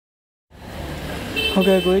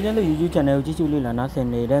Okay, go into the YouTube channel, usually Lana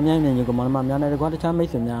send it, and then you come on my man, I got a time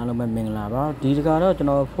making me a mingla. These got to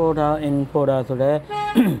know photo in photo so that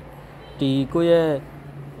the Kuya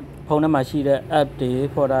Pona Machida app the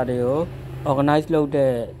photo organized load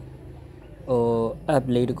or app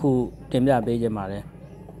laid cool Timia Beja Mare.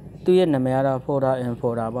 2 ရက်နာမည်ကတော့ folder in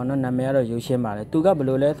folder ပေါ့နော်နာမည်ကတော့ရုပ်ရှင်းပါတယ်သူကဘယ်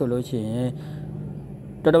လိုလဲဆိုလို့ရှိရင်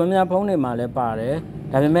တော်တော်များများဖုန်းတွေမှာလည်းပါတယ်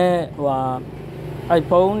ဒါပေမဲ့ဟိုအဲ့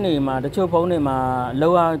ဖုန်းတွေမှာတချို့ဖုန်းတွေမှာလော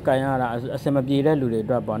က်ရကန်ရတာအဆင်မပြေတဲ့လူတွေအ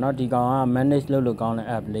တွက်ပေါ့နော်ဒီကောင်က manage လုပ်လို့ကောင်းတဲ့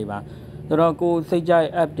app လေးပါဆိုတော့ကိုစိတ်ကြိုက်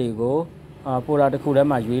app တွေကိုfolder တစ်ခုထဲ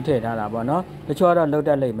မှာရွေးထည့်ထားတာပေါ့နော်တချို့ကတော့လုတ်တ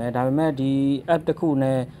တ်လိမ့်မယ်ဒါပေမဲ့ဒီ app တစ်ခု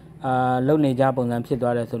နဲ့လုတ်နေကြပုံစံဖြစ်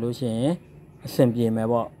သွားတယ်ဆိုလို့ရှိရင်အဆင်ပြေမယ်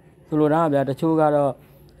ပေါ့ဆိုလိုတာကဗျာတချို့ကတော့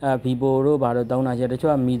Vivo တို့ဘာလို့သုံးတာရှိတ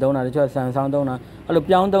ချို့ကမီသုံးတာတချို့က Samsung သုံးတာအဲ့လို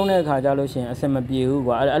ပြောင်းသုံးတဲ့အခါကျလို့ရှိရင်အဆင်မပြေဘူး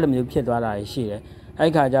ကွာအဲ့လိုမျိုးဖြစ်သွားတာရှိတယ်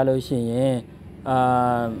အဲ့ခါကျလို့ရှိရင်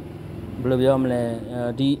ဘယ်လိုပြောမလဲ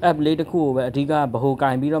ဒီ app လေးတစ်ခုကိုပဲအဓိကဗဟိုက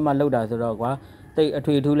င်ပြီးတော့မှလောက်တာဆိုတော့ကွာတိတ်အ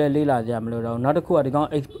ထွေထူးလဲလေးလာကြမလို့တော့နောက်တစ်ခုကဒီကောင်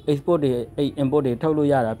export တွေ import တွေထုတ်လို့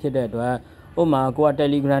ရတာဖြစ်တဲ့အတွက်ဥပမာကိုက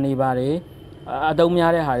Telegram တွေပါတယ်အသုံး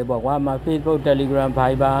များတဲ့ဟာတွေပေါ့ကွာမှာ Facebook Telegram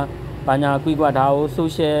Viber ဘာညာကွီကွာဒါကို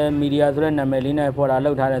social media ဆိုတဲ့နာမည်လေးနဲ့ပေါ်တာ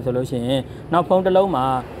လောက်ထားတယ်ဆိုလို့ရှိရင်နောက်ဖုန်းတစ်လုံးမှာ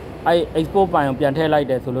အဲ့ export ပိုင်ကိုပြန်ထည့်လိုက်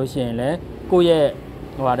တယ်ဆိုလို့ရှိရင်လည်းကိုယ့်ရဲ့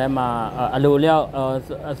ဟိုဟာထဲမှာအလိုလျောက်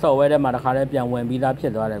software ထဲမှာတစ်ခါတည်းပြန်ဝင်ပြီးသားဖြ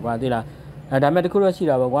စ်သွားတယ်ကွာသိလားဒါပေမဲ့တခုတော့ရှိ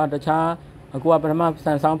တာပေါ့ကွာတခြားကိုကပထမ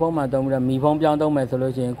Samsung ဖုန်းမှာသုံးပြီးတော့မီဖုန်းပြောင်းသုံးမယ်ဆို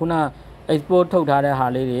လို့ရှိရင်ခုန export ထုတ်ထားတဲ့ဟာ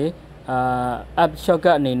လေးတွေapp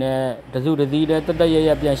shortcut အနေနဲ့တစုတစည်းတည်းတက်ရရ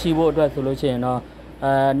ပြန်ရှိဖို့အတွက်ဆိုလို့ရှိရင်တော့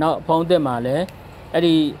နောက်ဖုန်းအသစ်မှာလည်းအဲ့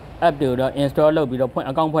ဒီ app တွေကိုတော့ install လုပ်ပြီးတော့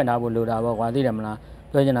account ဖွင့်ထားဖို့လိုတာပေါ့ကွာသိတယ်မလား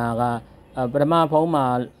ပြောချင်တာကပထမဖုန်းမှာ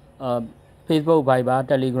Facebook Viber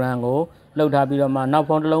Telegram ကိုလောက်ထားပြီးတော့မှနောက်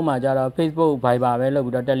ဖုန်းတစ်လုံးမှာကျတော့ Facebook Viber ပဲလောက်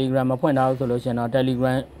ပြီးတော့ Telegram မဖွင့်ထားဘူးဆိုလို့ရှိရင်တော့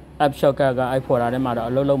Telegram app shortcut ကအဲ့ folder ထဲမှာတော့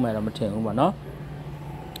အလုပ်လုပ်မယ်တော့မထင်ဘူးပေါ့နော်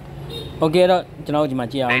Okay တော့ကျွန်တော်ဒီမှာ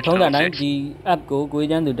ကြည့်အောင်ထုံးစံတိုင်းဒီ app ကိုကို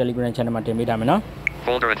ကျန်းသူ Telegram channel မှာတင်ပေးထားမယ်နော်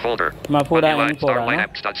Folder and folder မှာ folder and folder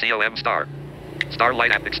နော်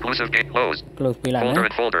Starlight app exclusive gate close ပေးလိုက်မယ် folder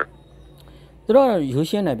and folder သူတို့ရိုး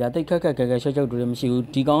ရှင်းတယ်ဗျာတိတ်ခက်ရှုပ်တွေမရှိဘူး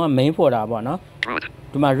ဒီကောင်က main folder ပေါ့နော်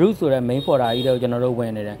ဒီမှာ root ဆိုတဲ့ main folder ကြီးတော့ကျွန်တော်တို့ဝ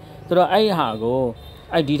င်နေတယ်ဆိုတော့အဲ့ဟာကို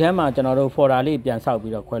အဲ့ဒီထဲမှာကျွန်တော်တို့ folder လေးပြန်ဆောက်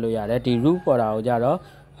ပြီးတော့ခွဲလို့ရတယ်ဒီ root folder ကိုကြတော့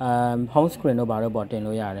home screen တို့ဘာလို့ပေါ်တင်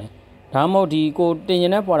လို့ရတယ်ဒါမှမဟုတ်ဒီကိုတင်ရ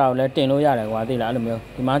င်တဲ့ folder ကိုလည်းတင်လို့ရတယ်ကွာသိလားအဲ့လိုမျိုး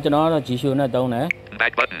ဒီမှာကျွန်တော်ကတော့ G-Show နဲ့သုံးတယ်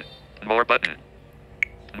back button more button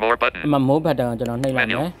ဒီမှာ more button ကိုကျွန်တော်နှိပ်လိုက်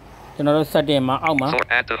မယ်ကျွန်တော်တို့ setting မှာအောက်မှာ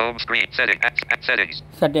add to home screen settings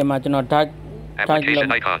setting မှာကျွန်တော် dark application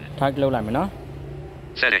icon လုပ်လိုက်မယ်နော်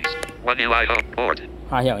settings one UI home board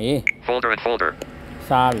ဟာရောက်ရေး folder and folder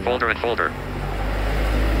စားပြီ folder and folder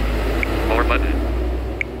more button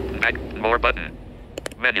back more button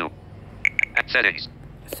menu settings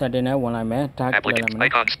setting နဲ့ဝင်လိုက်မယ် dark လုပ်လိုက်မယ်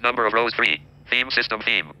icons number of rows 3 theme system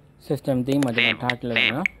theme မှာကျွန်တော် dark လုပ်လို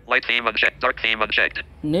က်နော် light theme unchecked dark theme unchecked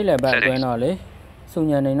နေ့လည်းပဲအတွင်းတော့လေစုံ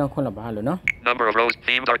ညာနေတော့ခွင့်လို့ပါလို့နော် number of rows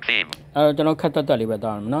theme dark theme ကျွန်တော်ခက်တက်လေးပဲ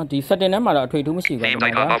တောင်းမယ်နော်ဒီ setting ထဲမှာတော့အထွေထူးမရှိဘူးကွာ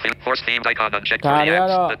icon off force theme icon unchecked ဒါတွေက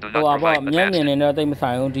တော့ဟိုပါပေါ့မျက်မြင်နေတော့တိတ်မ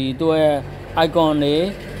ဆိုင်ဘူးဒီသူ့ရဲ့ icon တွေ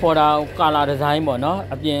folder color design ပေါ့နော်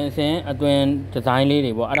အပြင်အစင်းအတွင်း design လေး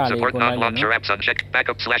တွေပေါ့အဲ့ဒါလေးကိုလိုက်လို့နော်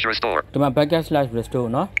backup/restore ဒီမှာ backup/restore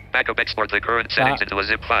နော် backup export the current settings into a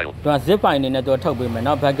zip file ဒီမှာ zip file အနေနဲ့သူထုတ်ပေးမယ်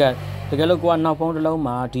နော် backup တကယ်လို့ကိုကနောက်ဖုန်းတစ်လုံး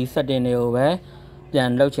မှာဒီ setting တွေကိုပဲပြ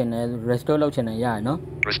န်လုပ်ချင်တယ် restore လုပ်ချင်တယ်ရရနော်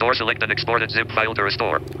restore select an exported zip file to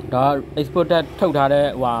restore ဒါ exported ထုတ်ထားတဲ့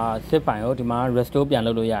ဟို zip file ကိုဒီမှာ restore ပြန်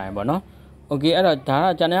လုပ်လို့ရရင်ပေါ့နော် okay အဲ့တော့ဒါက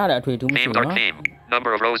ကျန်ရတဲ့အထွေထူးမရှိဘူးနော်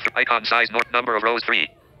number of rows icon size number of rows 3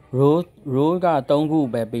 row က3ခု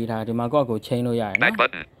ပဲပေးထားဒီမှာကိုချိန်လို့ရရင်နော်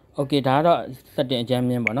okay ဒါကတော့ setting အကြမ်း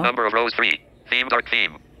မြင်ပေါ့နော် number of rows 3 theme dark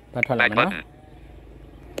theme ဘာထွက်လာမလဲနော်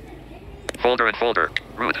folder and folder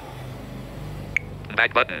root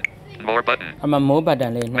back button more button အမ more button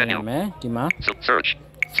လေးနှိပ်ရမယ်ဒီမှာ search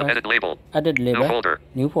edit label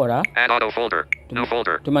new folder add auto folder new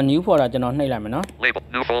folder ဒီမှာ new folder ကျွန်တော်နှိပ်လိုက်မယ်နော် label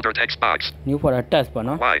new folder text box new folder text ပေါ့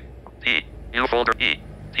နော် y t new folder e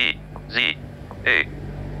t z a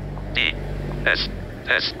d s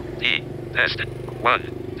s t test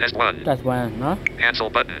 1 test 1 နော် cancel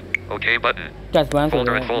button okay button test 1ဆို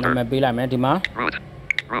တော့နာမည်ပေးလိုက်မယ်ဒီမှာ root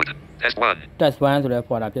test 1ဆိုတဲ့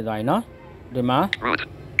folder ဖြစ်သွားပြီနော်ဒီမှာ root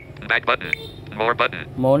back button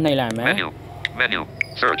more နှိပ်လိုက်မယ် menu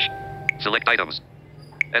search select items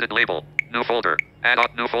edit label new folder add on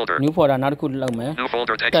new folder နောက်တစ်ခုလုပ်မယ် new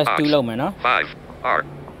folder text box 2လုပ်မယ်နော် 5 r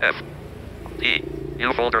f t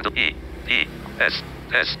new folder e t s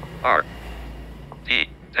s r t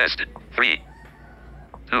test 3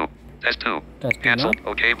 2 test 2 cancel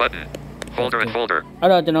okay button Folder and folder. အဲ့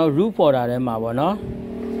တော့ကျွန်တော် root folder ထဲမှာပေါ့နော်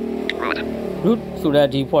Root. root ဆိုတဲ့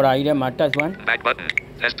ဒီ folder ကြီးထဲမှာ test 1 Back button.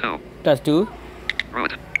 Test 2. test 2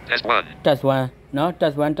 Root. Test 1. test 1နော်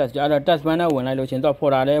test 1 test 2အဲ့တော့ test 1နဲ့ဝင်လိုက်လို့ရှင်တော့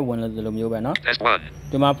folder ထဲဝင်လို့ဒီလိုမျိုးပဲနော် Test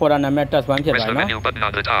 1. ဒီမှာ folder နာမည် test 1ဖြစ် Press သွား the ပြီနော် menu button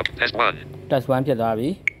on the top. Test 1. test 1ဖြစ်သွားပြီ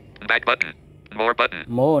Back button. More button.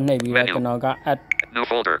 more နှိပ်ပြီးတော့ကျွန်တော်က add New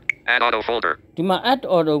folder. Add auto folder. ဒီမှာ add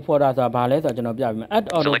auto folder ဆိုတာဘာလဲဆိုတော့ကျွန်တော်ပြပြမယ် add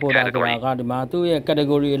auto folder ဆိုတာကဒီမှာသူ့ရဲ့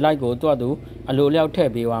category အလိုက်ကိုသူ့အတူအလိုလျောက်ထ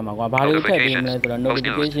ည့်ပေးသွားမှာကွာဘာလို့ထည့်ပေးမလဲဆိုတော့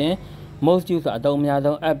notification most use အသုံးအများ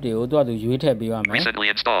ဆုံး app တွေကိုသူ့အတူရွေးထည့်ပေးသွားမယ် Recently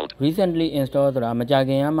installed. recently installed ဆိုတာမကြာခ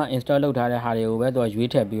င်ကမှ install လုပ်ထားတဲ့ဟာတွေကိုပဲသူကရွေး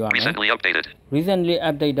ထည့်ပေးသွားမယ် Recently updated. recently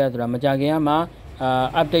updated ဆိုတာမကြာခင်ကမှ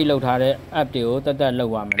update လုပ်ထားတဲ့ app တွေကိုတက်လု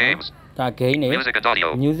ပ်ရမယ်နော် Games. ဒါ game တွေ Music and audio.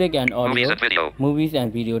 music and audio Movies and video. movies and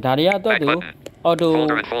video ဒါတွေကတော့သူ auto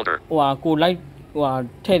Folder and folder. ဟိုဟာကို like ဟိုဟာ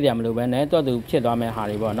ထည့်ပြမလို့ပဲနဲ့တော့သူဖြစ်သွားမယ့်ဟာ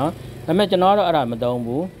တွေပေါ့နော်ဒါပေမဲ့ကျွန်တော်ကတော့အဲ့ဒါမသုံး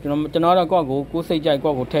ဘူးကျွန်တော်တော့ကိုစိတ်ကြိုက်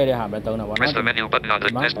ကိုထည့်တဲ့ဟာပဲသုံးတာပေါ့နော် Press the menu button on the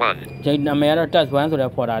test 1. ဒီနာမည်ကတော့ test 1ဆိုတဲ့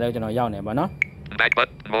folder လေးကိုကျွန်တော်ရောက်နေပါနော် Back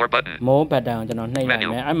button. More button. more button ကိုကျွန်တော်နှိပ်လို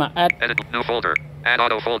က်မယ်အဲ့မှာ add Edit new folder. Add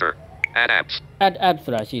auto folder. Add apps. add app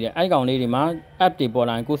ဆိုတာရှိတယ်အဲ့ကောင်လေးတွေမှာ app တွေပေါ်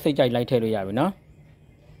လာရင်ကိုစိတ်ကြိုက်လိုက်ထည့်လို့ရပြီနော်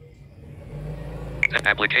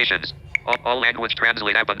Applications. All language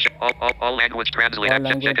translate app unchecked. All language translate app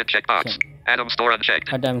check it check box. Atom store unchecked.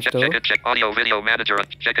 Atom Check store. it check audio video manager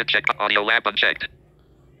check it check audio lab unchecked.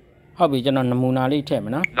 ဟုတ်ပြီကျွန်တော်နမူနာလေးထည့်မ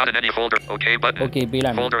ယ်နော် Not in any folder. Okay button. okay ပေး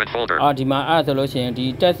လိုက်မယ် Folder and folder. ဒီမှာအဲ့ဆိုလို့ရှိရင်ဒီ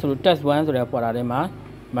test 1ဆိုတဲ့ folder ထဲမှာ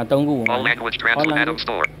3ခုဝင်ပါ All language translate atom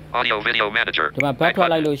store. Audio video manager. ဒီမှာ back ထွက်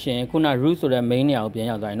လိုက်လို့ရှိရင်ခုန root ဆိုတဲ့ main နေရာကိုပြန်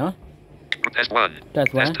ရောက်သွားပြီနော် Test 1.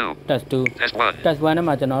 test 1 Test 2. test 2 Test 1. test 1 နဲ့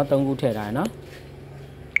မှာကျွန်တော်3ခုထည့်ထားတယ်နော်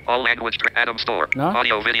All language atom store. No.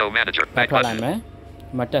 Audio video manager. back Back ထွက်လိုက် button. မယ်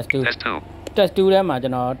ဒီမှာ test 2 Test 2. test 2ထဲမှာကျွ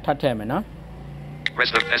န်တော်ထပ်ထည့်မယ်နော် Press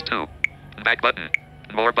the test 2. Back button.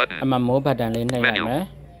 More button. အမှ more button လေးနှိပ်လိုက်မယ်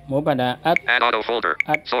more button app Add auto folder.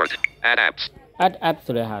 Add. Sort. Add apps. add app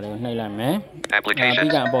ဆိုတဲ့ဟာလေးကိုနှိပ်လိုက်မယ်ပြီး Applications.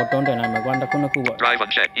 ကအပေါ်တွန်းတင်လိုက်မယ်ကွာတစ်ခုနှစ်ခုပေါ့ Drive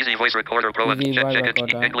uncheck. Easy voice recorder pro Easy uncheck. voice Check it.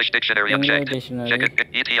 recorder. English dictionary English unchecked. dictionary. Check it.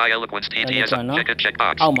 ETI eloquence TTS. Eloquent, no? Check it. Check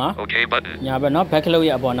box. အောက်မှာ Okay button. ညာဘက်နော် back လို့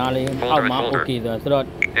ရအပေါ်နားလေး Folder အောက်မှာ and folder. okay ဆိုတော့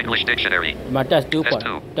English dictionary. ဒီမှာ test 2 Test ပေါ်တာ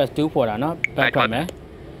two. test 2ပေါ်တာနော် back Back ထွက်မယ်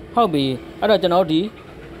ဟုတ်ပြီအဲ့တော့ကျွန်တော်ဒီ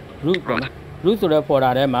root ပေါ့နော် root ဆိုတဲ့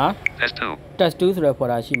folder ထဲမှာ Test 2. test 2ဆိုတဲ့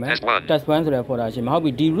folder ရှိမယ် Test 1. test 1ဆိုတဲ့ folder ရှိမယ်ဟုတ်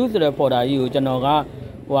ပြီဒီ root ဆိုတဲ့ folder ကြီးကိုကျွန်တော်က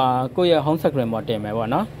ဟိုဟာကိုယ့်ရဲ့ home screen ပေါ်တင်မယ်ပေါ့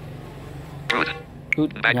နော် Root.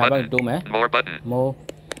 root Back ညာဘက် button. တိုးမယ် More button. more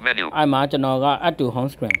Menu. အဲ့မှာကျွန်တော်က add to home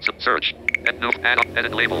screen Search. Add new.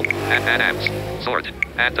 Edit label. Add apps. Sort.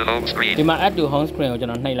 Add to home ဒီ screen. မှာ add to home screen ကိုကျွ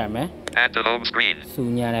န်တော်နှိပ်လိုက်မယ် Add to home screen. စူ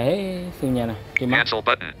ညံတယ်ဟေးစူညံတယ်ဒီမှာ Cancel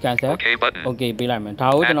button. cancel Okay button. okay ပေးလိုက်မယ်ဒါ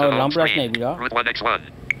ကိုကျွန် Add တော် to long home press screen. နှိပ်ပြီးတော့ Root 1x1.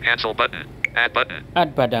 Cancel button. Add button. add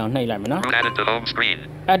button ကိုနှိပ်လိုက်မယ်နော် Root added to home screen.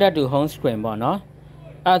 add to home screen ပေါ့နော်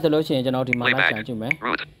အဲ့ဆိုလို့ရှိရင်ကျွန်တော်ဒီမှာလိုက် Playback. ရှာကြည့်မယ်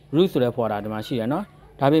Root. root ဆိုတဲ့ folder ဒီမှာရှိတယ်နော်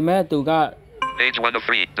ဒါပေမဲ့သူက Page 1 of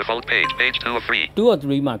 3. Default page. Page 2 of 3. 2 or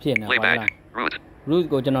 3မှာဖြစ်နေပါလား Playback. Root. root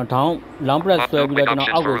ကိုကျွန်တော် down long press ဆွဲပြီးတော့ကျွန်တော်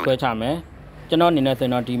အောက်ကိုဆွဲချမယ်ကျွန်တော်အနေနဲ့ဆိုရ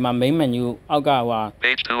င်တော့ဒီမှာ main menu အောက်ကဟို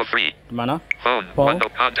Page 2 of 3. ဒီမှာနော် Phone. Phone. One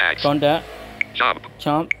of contacts. contact Job.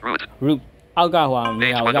 chomp Root. root အောက်ကဟိုနေ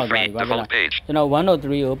Page ရာ 1 ကို of ရောက်သွား 3. ပြီပါလား Default page. ကျွန်တော်1 or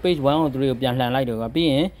 3ကို page 1 or 3ကိုပြန်လှန်လိုက်တော့ကပြီး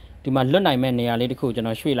ရင်ဒီမှာလွတ်နိုင်မဲ့နေရာလေးတစ်ခုကျွန်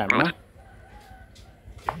တော်ရွှေ့လိုက်မယ်နော်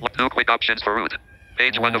Two quick options for root.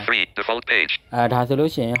 Page 1 of 3. Default page. ဒါဆို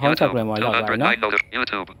လို့ရှိရင် home screen မှာရောက်သွားပြီနော် 209 note.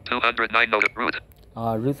 YouTube. 209 note. Root.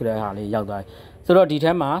 root ဆိုတဲ့ဟာလေးရောက်သွားပြီဆိုတော့ဒီ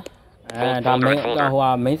ထဲမှာဒါ main ဟိုဟာ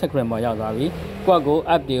main screen မှာရောက်သွားပြီကိုယ့်ကို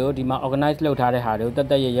app တွေကိုဒီမှာ organize လုပ်ထားတဲ့ဟာတွေကိုတက်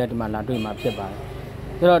တက်ရရဒီမှာလာတွေ့မှာဖြစ်ပါတယ်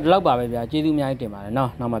ဆိုတော့ဒီလောက်ပါပဲဗျာကျေးဇူးအများကြီးတင်ပါတယ်เนาะ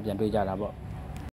နောက်မှပြန်တွေ့ကြတာပေါ့